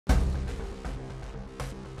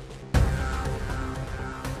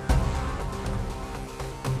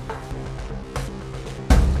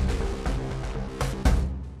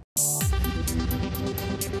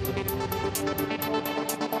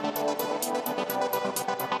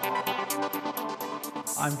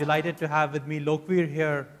I'm delighted to have with me Lokvir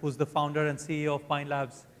here, who's the founder and CEO of Pine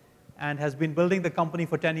Labs and has been building the company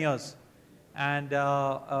for 10 years. And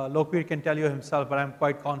Lokvir can tell you himself, but I'm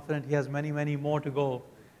quite confident he has many, many more to go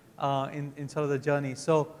in sort of the journey.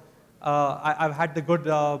 So I've had the good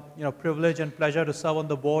privilege and pleasure to serve on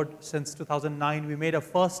the board since 2009. We made a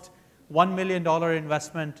first $1 million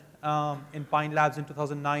investment in Pine Labs in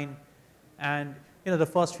 2009. And the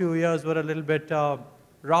first few years were a little bit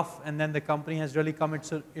rough, and then the company has really come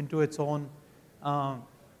into its own.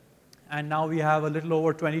 And now we have a little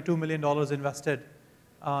over $22 million invested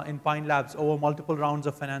in Pine Labs over multiple rounds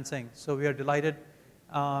of financing. So we are delighted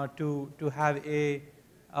to have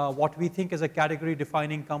what we think is a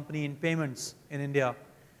category-defining company in payments in India.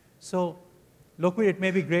 So, Lokvir, it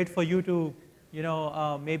may be great for you to,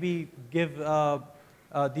 maybe give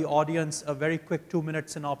the audience a very quick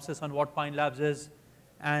 2-minute synopsis on what Pine Labs is,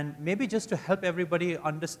 and maybe just to help everybody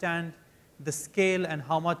understand the scale and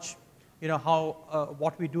how much,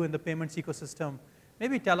 what we do in the payments ecosystem.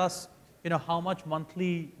 Maybe tell us, how much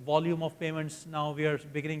monthly volume of payments now we are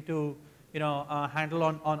beginning to, handle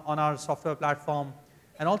on our software platform.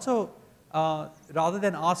 And also, rather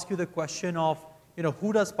than ask you the question of,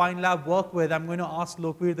 who does Pine Lab work with, I'm going to ask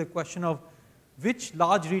Lokvir the question of which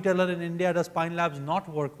large retailer in India does Pine Labs not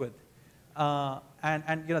work with?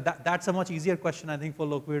 That's a much easier question, I think, for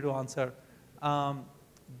Lokvir to answer.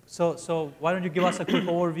 So why don't you give us a quick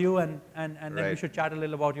overview, and then we should chat a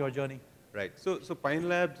little about your journey. Right. So Pine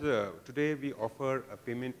Labs, today we offer a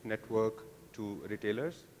payment network to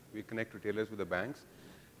retailers. We connect retailers with the banks.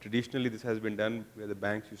 Traditionally, this has been done where the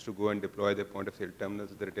banks used to go and deploy their point-of-sale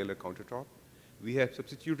terminals at the retailer countertop. We have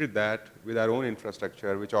substituted that with our own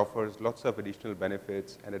infrastructure, which offers lots of additional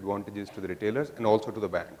benefits and advantages to the retailers and also to the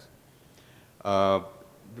banks.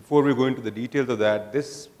 Before we go into the details of that,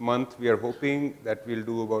 this month we are hoping that we'll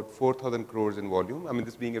do about 4,000 crores in volume. I mean,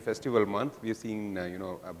 this being a festival month, we are seeing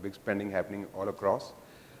a big spending happening all across.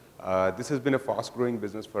 This has been a fast-growing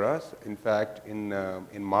business for us. In fact,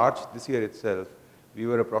 in March this year itself, we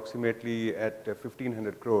were approximately at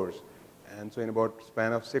 1,500 crores. And so in about a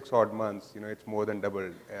span of 6 odd months, it's more than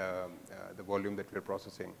doubled the volume that we're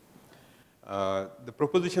processing. The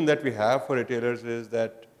proposition that we have for retailers is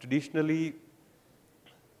that traditionally,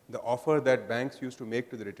 the offer that banks used to make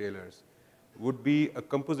to the retailers would be a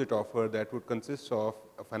composite offer that would consist of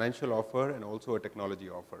a financial offer and also a technology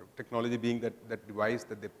offer. Technology being that device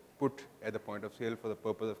that they put at the point of sale for the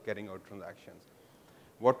purpose of carrying out transactions.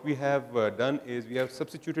 What we have done is we have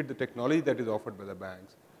substituted the technology that is offered by the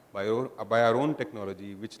banks by our own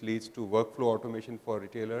technology, which leads to workflow automation for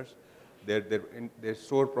retailers. Their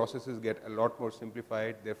store processes get a lot more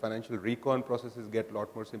simplified. Their financial recon processes get a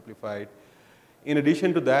lot more simplified. In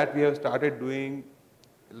addition to that, we have started doing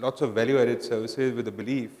lots of value-added services with the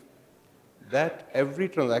belief that every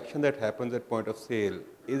transaction that happens at point of sale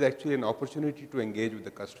is actually an opportunity to engage with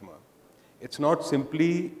the customer. It's not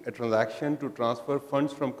simply a transaction to transfer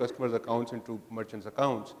funds from customers' accounts into merchants'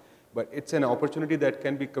 accounts, but it's an opportunity that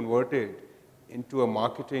can be converted into a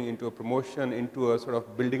marketing, into a promotion, into a sort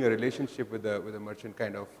of building a relationship with a merchant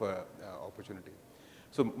kind of opportunity.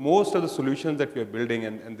 So most of the solutions that we are building,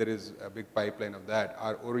 and there is a big pipeline of that,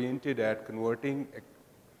 are oriented at converting a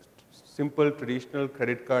simple traditional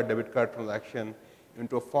credit card, debit card transaction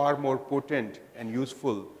into a far more potent and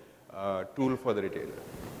useful tool for the retailer.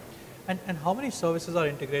 And how many services are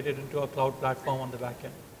integrated into a cloud platform on the back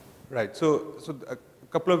end? Right. So a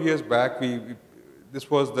couple of years back,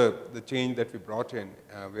 this was the change that we brought in,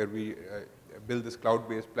 where we built this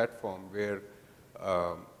cloud-based platform where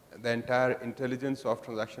the entire intelligence of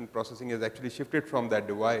transaction processing has actually shifted from that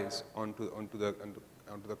device onto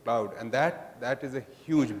the cloud, and that is a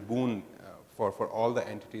huge boon for all the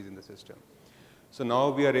entities in the system. So now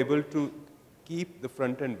we are able to keep the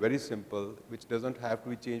front end very simple, which doesn't have to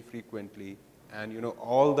be changed frequently, and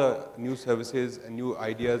all the new services and new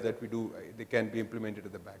ideas that we do, they can be implemented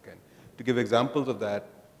at the back end. To give examples of that,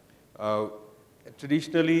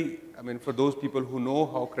 traditionally, I mean, for those people who know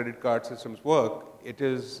how credit card systems work, it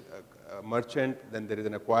is a merchant, then there is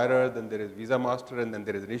an acquirer, then there is Visa Master, and then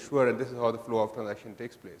there is an issuer, and this is how the flow of transaction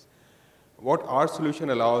takes place. What our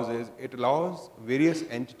solution allows is, it allows various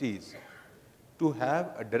entities to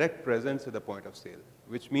have a direct presence at the point of sale,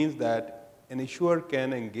 which means that an issuer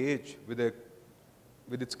can engage with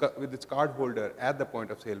its cardholder at the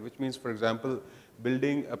point of sale, which means, for example,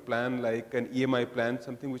 building a plan like an EMI plan,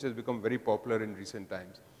 something which has become very popular in recent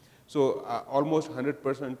times. So almost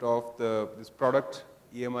 100% of this product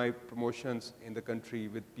EMI promotions in the country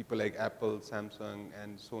with people like Apple, Samsung,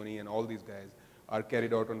 and Sony, and all these guys are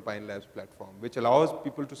carried out on Pine Labs platform, which allows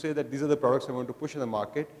people to say that these are the products I want to push in the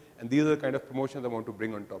market, and these are the kind of promotions I want to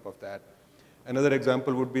bring on top of that. Another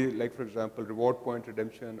example would be like, for example, reward point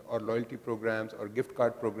redemption or loyalty programs or gift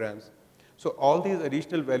card programs. So all these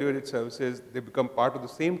additional value-added services, they become part of the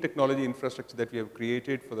same technology infrastructure that we have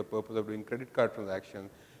created for the purpose of doing credit card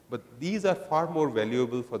transactions. But these are far more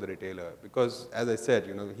valuable for the retailer because, as I said,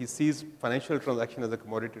 he sees financial transaction as a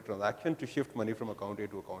commodity transaction to shift money from account A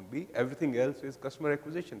to account B. Everything else is customer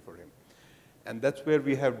acquisition for him. And that's where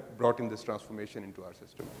we have brought in this transformation into our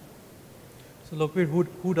system. So Lokvir,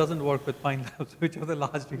 who doesn't work with Pine Labs? Which are the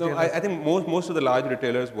large retailers? No, I think most of the large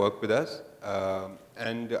retailers work with us.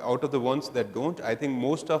 And out of the ones that don't, I think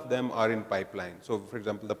most of them are in pipeline. So, for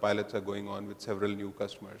example, the pilots are going on with several new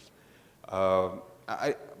customers.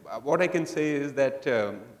 What I can say is that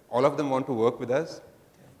all of them want to work with us.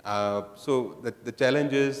 So the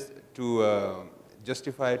challenge is to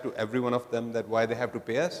justify to every one of them that why they have to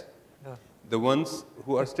pay us. Yeah. The ones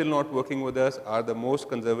who are still not working with us are the most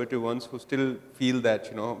conservative ones who still feel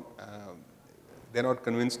that, they're not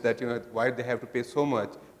convinced that, why they have to pay so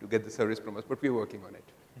much to get the service from us, but we're working on it.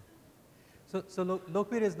 So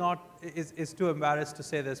Lokvir is too embarrassed to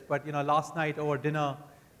say this, but last night over dinner,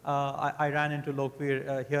 I ran into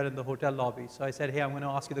Lokvir here in the hotel lobby. So I said, hey, I'm going to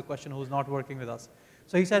ask you the question, who's not working with us?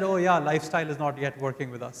 So he said, oh yeah, lifestyle is not yet working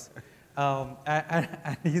with us. And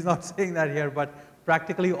he's not saying that here, but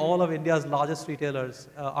practically all of India's largest retailers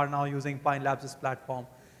are now using Pine Labs' platform.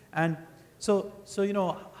 And so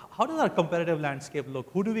how does our competitive landscape look?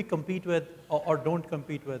 Who do we compete with or don't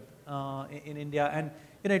compete with in India? And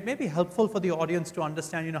it may be helpful for the audience to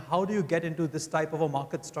understand, how do you get into this type of a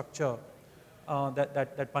market structure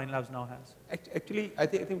that Pine Labs now has? Actually, I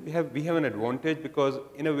think we have an advantage because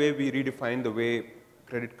in a way we redefined the way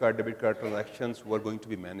credit card, debit card transactions were going to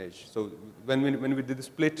be managed. So when we did the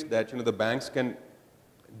split that the banks can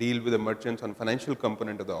deal with the merchants on financial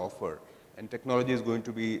component of the offer, and technology is going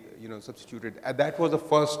to be substituted. That was the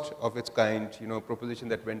first of its kind proposition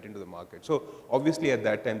that went into the market. So obviously at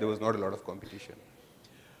that time there was not a lot of competition.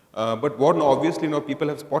 But what obviously people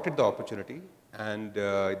have spotted the opportunity, and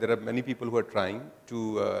there are many people who are trying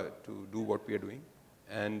to do what we are doing.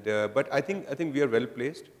 And but I think we are well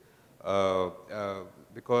placed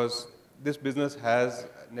because this business has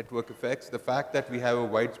network effects. The fact that we have a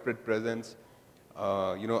widespread presence,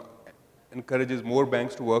 encourages more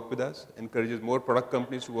banks to work with us, encourages more product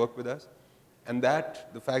companies to work with us, and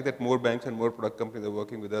the fact that more banks and more product companies are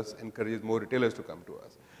working with us encourages more retailers to come to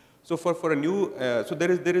us. So for a new, so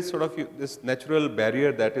there is sort of this natural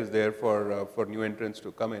barrier that is there for new entrants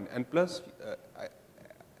to come in, and plus,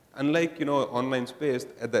 unlike online space,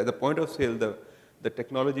 at the point of sale, the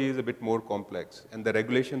technology is a bit more complex, and the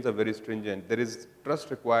regulations are very stringent. There is trust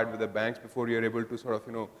required with the banks before you're able to sort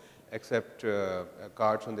of accept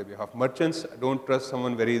cards on their behalf. Merchants don't trust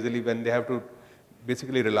someone very easily when they have to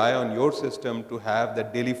basically rely on your system to have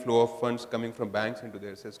that daily flow of funds coming from banks into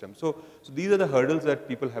their system. So these are the hurdles that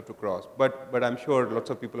people have to cross. But I'm sure lots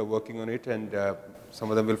of people are working on it, and some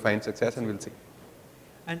of them will find success, and we'll see.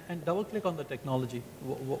 And double click on the technology.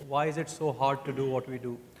 Why is it so hard to do what we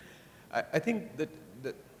do? I think that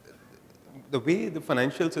the way the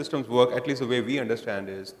financial systems work, at least the way we understand,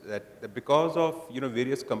 is that because of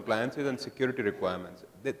various compliances and security requirements,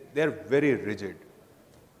 they're very rigid.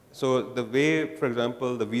 So the way, for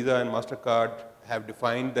example, the Visa and MasterCard have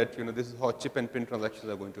defined that this is how chip and pin transactions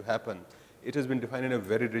are going to happen, it has been defined in a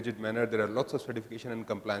very rigid manner. There are lots of certification and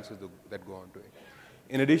compliances that go on to it.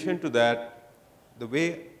 In addition to that, the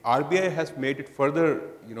way RBI has made it further,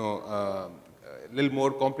 a little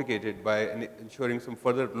more complicated by ensuring some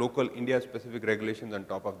further local India-specific regulations on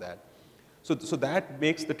top of that. So that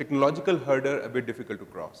makes the technological hurdle a bit difficult to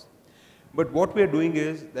cross. But what we are doing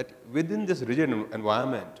is that within this rigid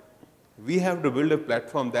environment, we have to build a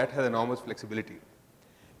platform that has enormous flexibility,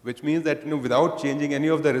 which means that without changing any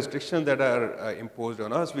of the restrictions that are imposed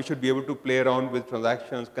on us, we should be able to play around with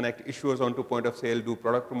transactions, connect issuers onto point of sale, do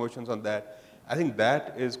product promotions on that. I think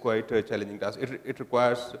that is quite a challenging task. It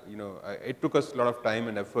requires, it took us a lot of time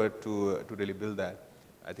and effort to really build that.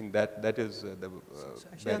 I think that is the so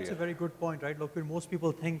actually, that's a very good point, right? Look, most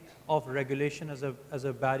people think of regulation as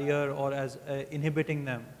a barrier or as inhibiting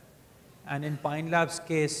them. And in Pine Labs'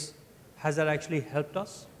 case, has that actually helped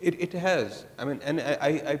us? It has. I mean, and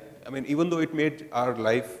I mean, even though it made our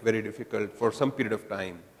life very difficult for some period of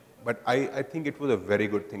time, but I think it was a very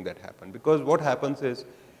good thing that happened, because what happens is,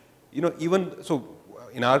 even so,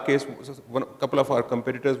 in our case, a couple of our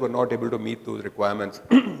competitors were not able to meet those requirements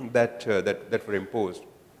that were imposed.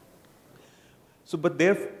 So, but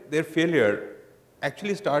their failure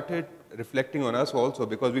actually started reflecting on us also,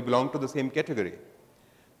 because we belong to the same category.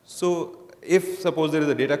 So if suppose there is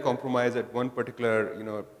a data compromise at one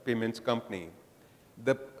particular payments company,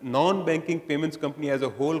 the non-banking payments company as a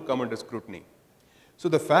whole come under scrutiny. So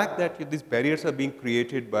the fact that these barriers are being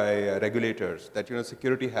created by regulators, that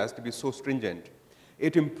security has to be so stringent,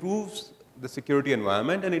 it improves the security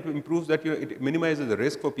environment, and it improves that it minimizes the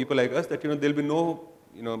risk for people like us that there'll be no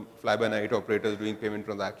fly-by-night operators doing payment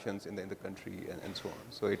transactions in the country and so on.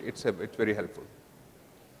 So it's very helpful.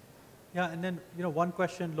 Yeah, and then one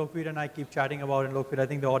question Lokvir and I keep chatting about, and Lokvir, I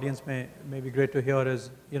think the audience may be great to hear is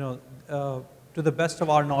to the best of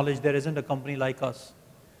our knowledge, there isn't a company like us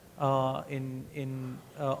in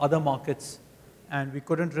other markets, and we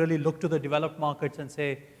couldn't really look to the developed markets and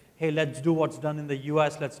say, hey, let's do what's done in the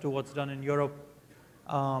US, let's do what's done in Europe.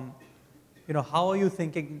 How are you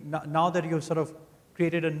thinking now that you've sort of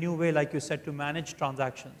created a new way, like you said, to manage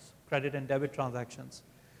transactions, credit and debit transactions?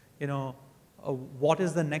 What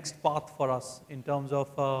is the next path for us in terms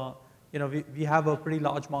of, we have a pretty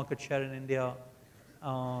large market share in India.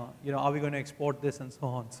 Are we going to export this and so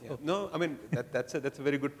on? So. Yeah. No, I mean, that's a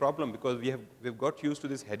very good problem, because we've got used to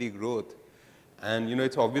this heady growth. And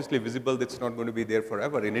it's obviously visible that it's not going to be there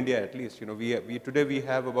forever, in India at least. Today we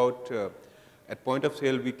have about, at point of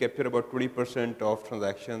sale, we capture about 20% of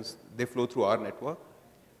transactions. They flow through our network.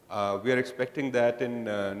 We are expecting that in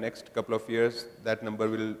next couple of years, that number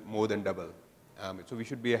will more than double. So we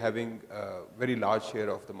should be having a very large share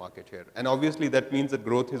of the market here. And obviously that means that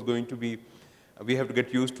growth is going to be, we have to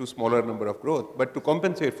get used to smaller number of growth. But to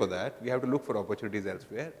compensate for that, we have to look for opportunities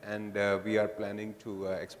elsewhere. And we are planning to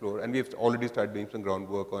explore. And we've already started doing some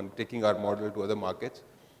groundwork on taking our model to other markets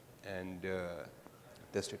and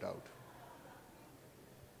test it out.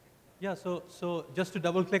 Yeah, so just to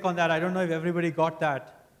double click on that, I don't know if everybody got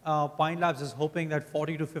that. Pine Labs is hoping that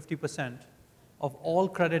 40 to 50% of all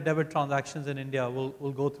credit debit transactions in India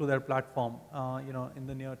will go through their platform, in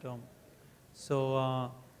the near term. So,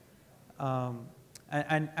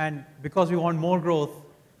 and because we want more growth,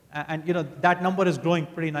 and that number is growing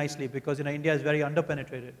pretty nicely because India is very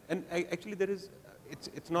underpenetrated. And actually,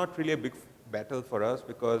 it's not really a big battle for us,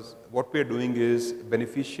 because what we are doing is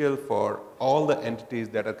beneficial for all the entities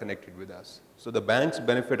that are connected with us. So the banks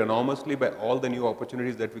benefit enormously by all the new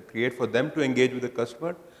opportunities that we create for them to engage with the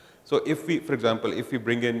customer. So if we, for example, if we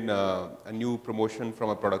bring in a new promotion from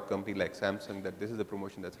a product company like Samsung, that this is the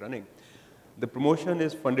promotion that's running, the promotion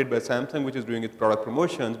is funded by Samsung, which is doing its product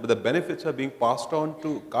promotions, but the benefits are being passed on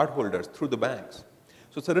to cardholders through the banks.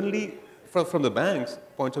 So suddenly, from the bank's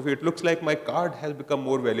point of view, it looks like my card has become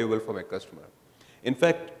more valuable for my customer. In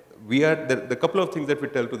fact, the couple of things that we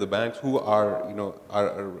tell to the banks who are,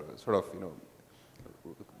 are sort of, a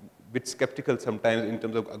bit skeptical sometimes in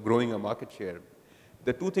terms of growing a market share.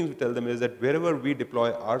 The two things we tell them is that wherever we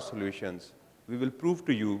deploy our solutions, we will prove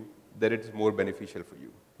to you that it is more beneficial for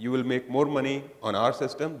you. You will make more money on our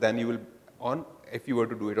system than you will if you were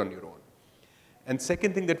to do it on your own. And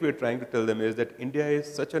second thing that we are trying to tell them is that India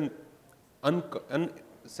is such an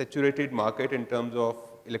unsaturated market in terms of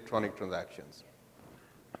electronic transactions.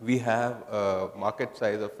 We have a market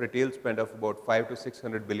size of retail spend of about $500 to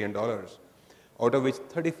 $600 billion, out of which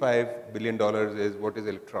 $35 billion is what is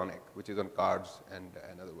electronic, which is on cards and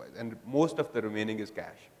otherwise. And most of the remaining is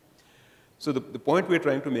cash. So the point we're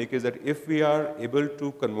trying to make is that if we are able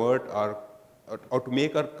to convert or to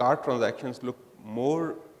make our card transactions look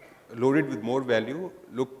more loaded with more value,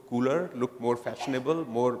 look cooler, look more fashionable,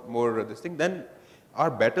 more this thing, then our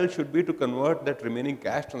battle should be to convert that remaining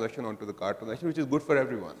cash transaction onto the card transaction, which is good for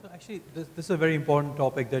everyone. So actually, this is a very important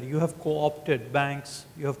topic, that you have co-opted banks,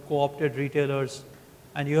 you have co-opted retailers,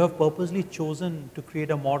 and you have purposely chosen to create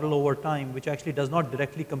a model over time which actually does not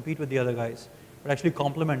directly compete with the other guys, but actually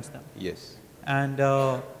complements them. Yes. And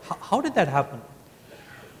how did that happen?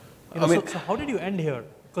 So how did you end here?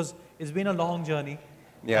 Because it's been a long journey.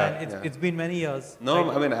 Yeah, and it's been many years. No,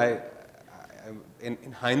 right? I mean,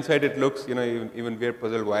 in hindsight, it looks, even we're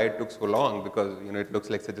puzzled why it took so long, because, it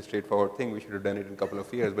looks like such a straightforward thing. We should have done it in a couple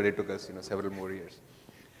of years, but it took us, several more years.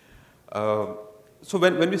 So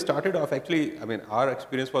when we started off, actually, I mean, our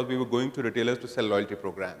experience was we were going to retailers to sell loyalty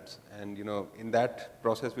programs. And, in that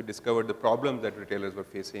process, we discovered the problems that retailers were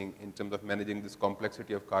facing in terms of managing this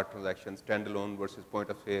complexity of card transactions, standalone versus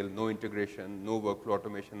point of sale, no integration, no workflow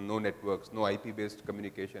automation, no networks, no IP-based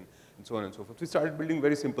communication, and so on and so forth. We started building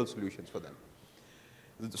very simple solutions for them.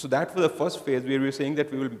 So that was the first phase where we were saying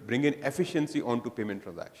that we will bring in efficiency onto payment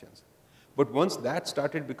transactions. But once that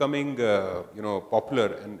started becoming,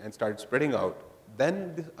 popular and started spreading out,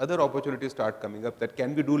 then the other opportunities start coming up that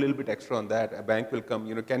can we do a little bit extra on that? A bank will come,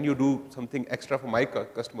 can you do something extra for my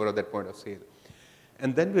customer at that point of sale?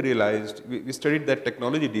 And then we realized, we studied that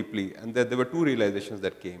technology deeply, and there were two realizations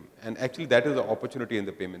that came. And actually, that is the opportunity in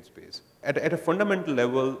the payment space. At a fundamental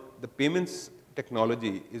level, the payments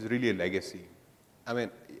technology is really a legacy. I mean,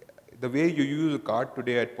 the way you use a card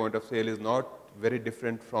today at point of sale is not very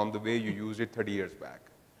different from the way you used it 30 years back.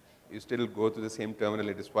 You still go to the same terminal,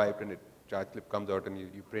 it is swiped, and a charge slip comes out, and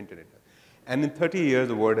you print it. And in 30 years,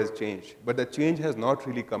 the world has changed. But the change has not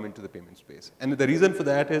really come into the payment space. And the reason for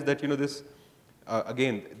that is that, this,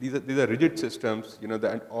 again, these are rigid systems,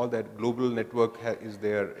 and all that global network is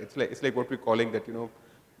there. It's like what we're calling that,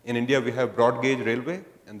 in India, we have broad gauge railway,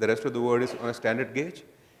 and the rest of the world is on a standard gauge.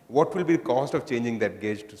 What will be the cost of changing that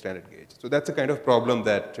gauge to standard gauge? So that's the kind of problem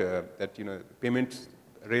that, payments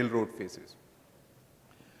railroad faces.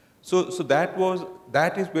 So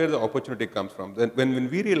that is where the opportunity comes from. Then when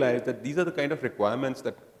we realize that these are the kind of requirements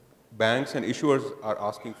that banks and issuers are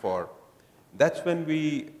asking for, that's when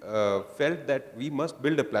we felt that we must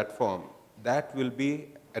build a platform that will be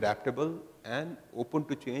adaptable and open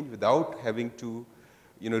to change without having to,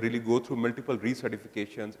 really go through multiple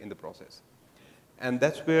recertifications in the process. And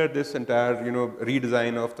that's where this entire,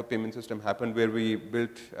 redesign of the payment system happened, where we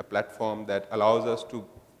built a platform that allows us to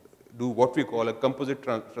do what we call a composite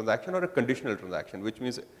transaction or a conditional transaction, which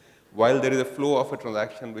means while there is a flow of a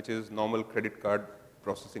transaction, which is normal credit card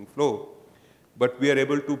processing flow, but we are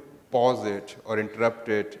able to pause it or interrupt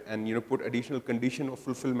it and put additional condition of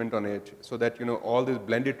fulfillment on it, so that all these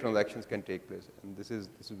blended transactions can take place. And this is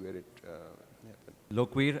where it happened.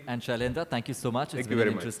 Lokvir and Shailendra, thank you so much. It's been an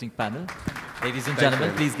interesting panel. Ladies and Thanks,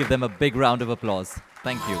 gentlemen, please give them a big round of applause.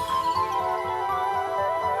 Thank you.